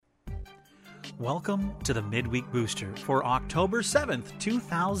Welcome to the Midweek Booster for October 7th,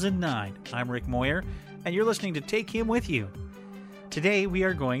 2009. I'm Rick Moyer, and you're listening to Take Him With You. Today we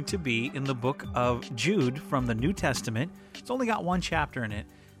are going to be in the book of Jude from the New Testament. It's only got one chapter in it,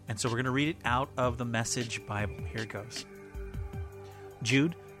 and so we're going to read it out of the Message Bible. Here it goes.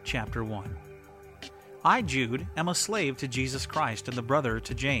 Jude, chapter 1. I, Jude, am a slave to Jesus Christ and the brother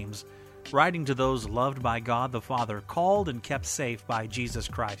to James, writing to those loved by God the Father, called and kept safe by Jesus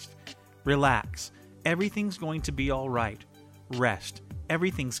Christ. Relax. Everything's going to be all right. Rest.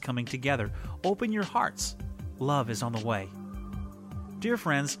 Everything's coming together. Open your hearts. Love is on the way. Dear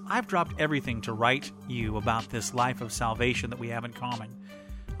friends, I've dropped everything to write you about this life of salvation that we have in common.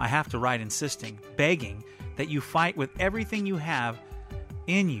 I have to write insisting, begging that you fight with everything you have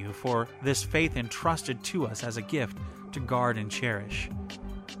in you for this faith entrusted to us as a gift to guard and cherish.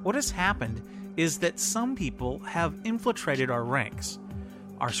 What has happened is that some people have infiltrated our ranks.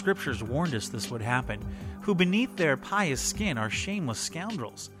 Our scriptures warned us this would happen, who beneath their pious skin are shameless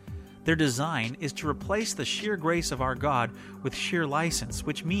scoundrels. Their design is to replace the sheer grace of our God with sheer license,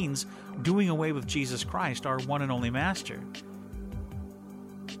 which means doing away with Jesus Christ, our one and only Master.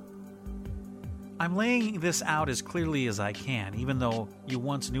 I'm laying this out as clearly as I can, even though you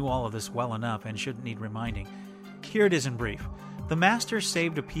once knew all of this well enough and shouldn't need reminding. Here it is in brief. The Master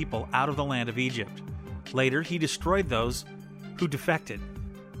saved a people out of the land of Egypt. Later, he destroyed those who defected.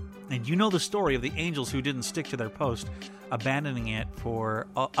 And you know the story of the angels who didn't stick to their post, abandoning it for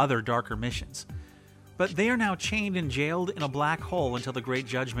other darker missions. But they are now chained and jailed in a black hole until the great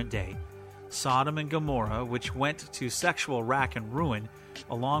judgment day. Sodom and Gomorrah, which went to sexual rack and ruin,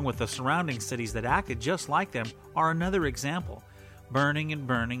 along with the surrounding cities that acted just like them, are another example. Burning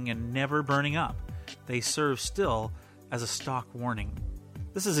and never burning up. They serve still as a stock warning.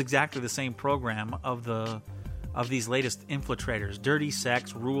 This is exactly the same program of these latest infiltrators. Dirty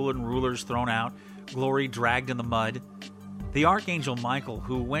sex, rule and rulers thrown out, glory dragged in the mud. The archangel Michael,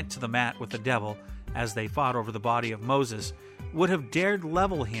 who went to the mat with the devil as they fought over the body of Moses, would have dared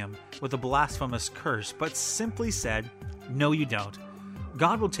level him with a blasphemous curse, but simply said, "No, you don't.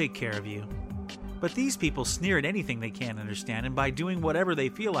 God will take care of you." But these people sneer at anything they can't understand, and by doing whatever they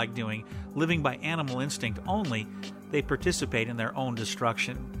feel like doing, living by animal instinct only, they participate in their own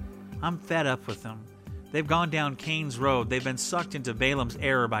destruction. I'm fed up with them. They've gone down Cain's road. They've been sucked into Balaam's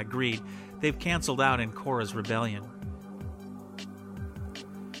error by greed. They've canceled out in Korah's rebellion.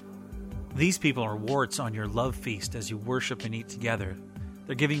 These people are warts on your love feast as you worship and eat together.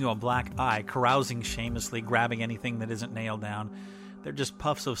 They're giving you a black eye, carousing shamelessly, grabbing anything that isn't nailed down. They're just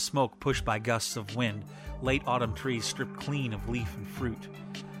puffs of smoke pushed by gusts of wind, late autumn trees stripped clean of leaf and fruit.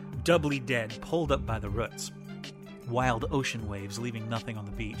 Doubly dead, pulled up by the roots. Wild ocean waves leaving nothing on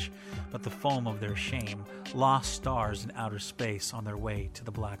the beach but the foam of their shame, lost stars in outer space on their way to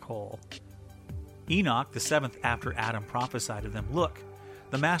the black hole. Enoch, the seventh after Adam, prophesied of them, "Look,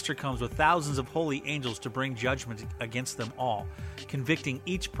 the Master comes with thousands of holy angels to bring judgment against them all, convicting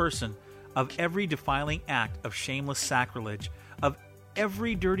each person of every defiling act of shameless sacrilege, of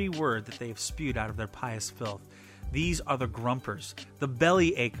every dirty word that they have spewed out of their pious filth. These are the grumpers, the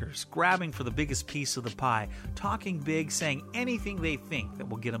belly achers, grabbing for the biggest piece of the pie, talking big, saying anything they think that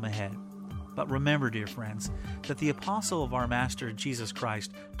will get them ahead." But remember, dear friends, that the apostle of our Master Jesus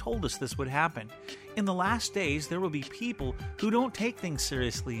Christ told us this would happen. In the last days, there will be people who don't take things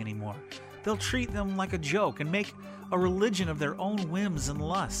seriously anymore. They'll treat them like a joke and make a religion of their own whims and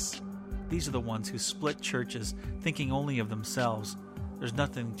lusts. These are the ones who split churches, thinking only of themselves. There's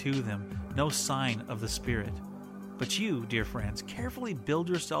nothing to them, no sign of the Spirit. But you, dear friends, carefully build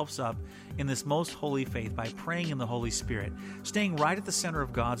yourselves up in this most holy faith by praying in the Holy Spirit, staying right at the center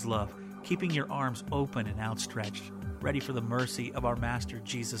of God's love, keeping your arms open and outstretched, ready for the mercy of our Master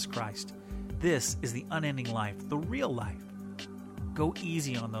Jesus Christ. This is the unending life, the real life. Go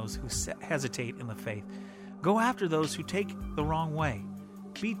easy on those who hesitate in the faith. Go after those who take the wrong way.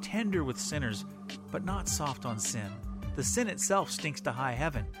 Be tender with sinners, but not soft on sin. The sin itself stinks to high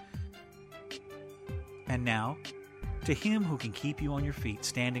heaven. And now, to Him who can keep you on your feet,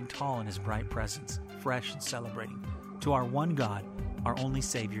 standing tall in His bright presence, fresh and celebrating, to our one God, our only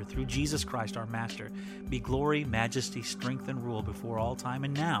Savior, through Jesus Christ our Master, be glory, majesty, strength, and rule before all time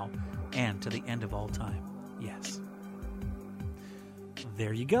and now, and to the end of all time. Yes.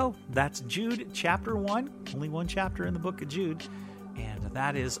 There you go. That's Jude chapter 1. Only one chapter in the book of Jude. And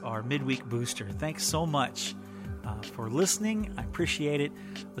that is our midweek booster. Thanks so much for listening. I appreciate it.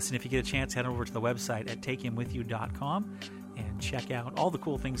 Listen, if you get a chance, head over to the website at takehimwithyou.com and check out all the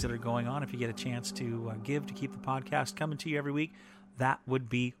cool things that are going on. If you get a chance to give to keep the podcast coming to you every week, that would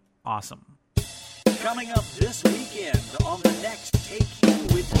be awesome. Coming up this weekend on the next Take Him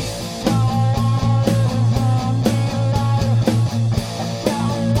With You.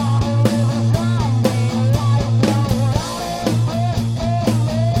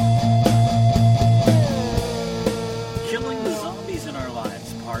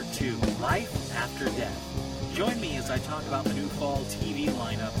 Join me as I talk about the new fall TV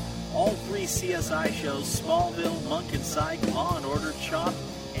lineup, all 3 CSI shows, Smallville, Monk and Psych, Law & Order, CHOP,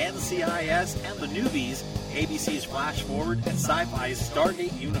 NCIS, and the newbies, ABC's Flash Forward and Sci-Fi's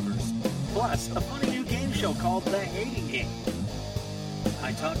Stargate Universe. Plus, a funny new game show called The Hating Game.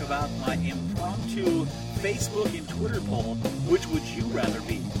 I talk about my impromptu Facebook and Twitter poll, which would you rather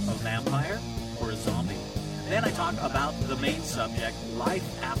be, a vampire or a zombie? Then I talk about the main subject,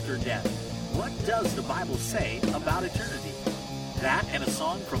 life after death. What does the Bible say about eternity? That and a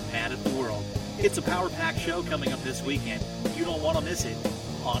song from Mad at the World. It's a power-packed show coming up this weekend. You don't want to miss it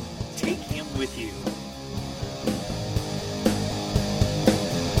on Take Him With You.